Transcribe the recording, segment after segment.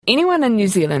Anyone in New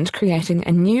Zealand creating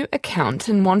a new account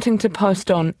and wanting to post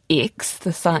on X,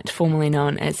 the site formerly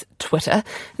known as Twitter,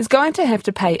 is going to have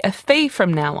to pay a fee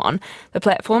from now on. The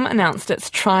platform announced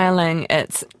it's trialling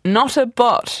its Not a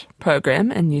Bot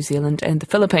program in New Zealand and the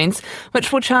Philippines,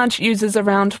 which will charge users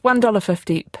around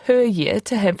 $1.50 per year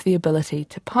to have the ability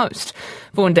to post.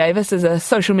 Vaughan Davis is a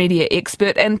social media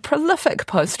expert and prolific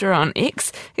poster on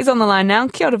X. He's on the line now.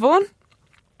 Kia ora, Vaughan.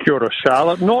 Kia ora,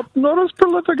 Charlotte. Not as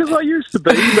prolific as I used to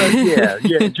be, but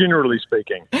yeah, generally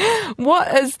speaking.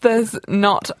 What is this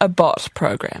Not a Bot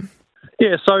program?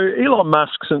 Yeah, so Elon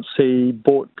Musk, since he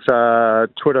bought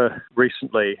Twitter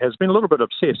recently, has been a little bit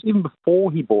obsessed. Even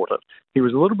before he bought it, he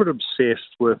was a little bit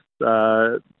obsessed with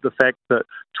the fact that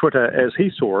Twitter, as he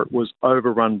saw it, was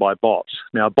overrun by bots.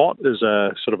 Now, a bot is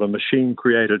a sort of a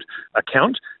machine-created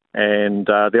account, and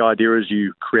the idea is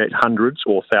you create hundreds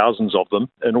or thousands of them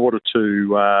in order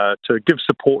to give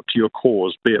support to your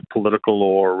cause, be it political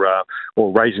or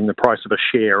raising the price of a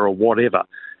share or whatever.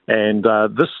 And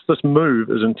this move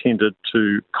is intended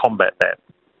to combat that.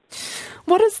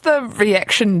 What has the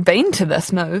reaction been to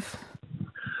this move?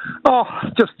 Oh,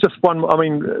 just one. I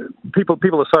mean, people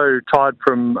are so tired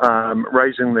from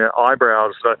raising their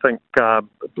eyebrows that I think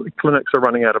clinics are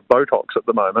running out of Botox at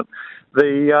the moment.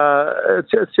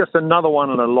 It's just another one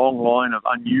in a long line of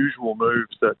unusual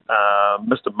moves that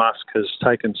Mr. Musk has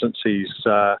taken since he's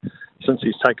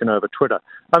taken over Twitter.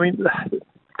 I mean,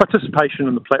 participation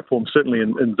in the platform, certainly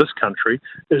in this country,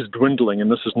 is dwindling,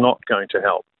 and this is not going to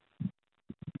help.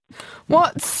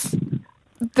 What's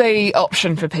the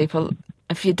option for people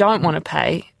if you don't want to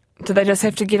pay? Do they just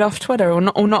have to get off Twitter or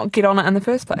not get on it in the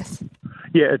first place?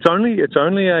 Yeah, it's only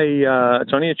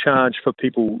a charge for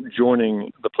people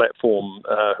joining the platform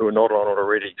who are not on it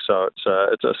already. So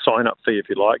it's a sign-up fee, if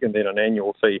you like, and then an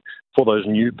annual fee for those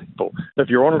new people. If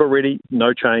you're on it already,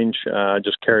 no change.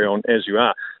 Just carry on as you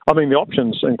are. I mean, the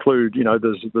options include,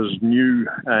 there's new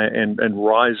and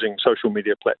rising social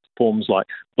media platforms like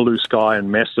Blue Sky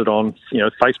and Mastodon.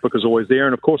 Facebook is always there,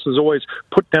 and of course, there's always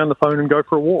put down the phone and go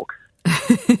for a walk.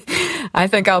 I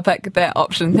think I'll pick that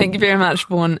option. Thank you very much,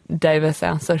 Vaughan Davis,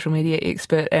 our social media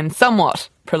expert and somewhat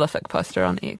prolific poster on X.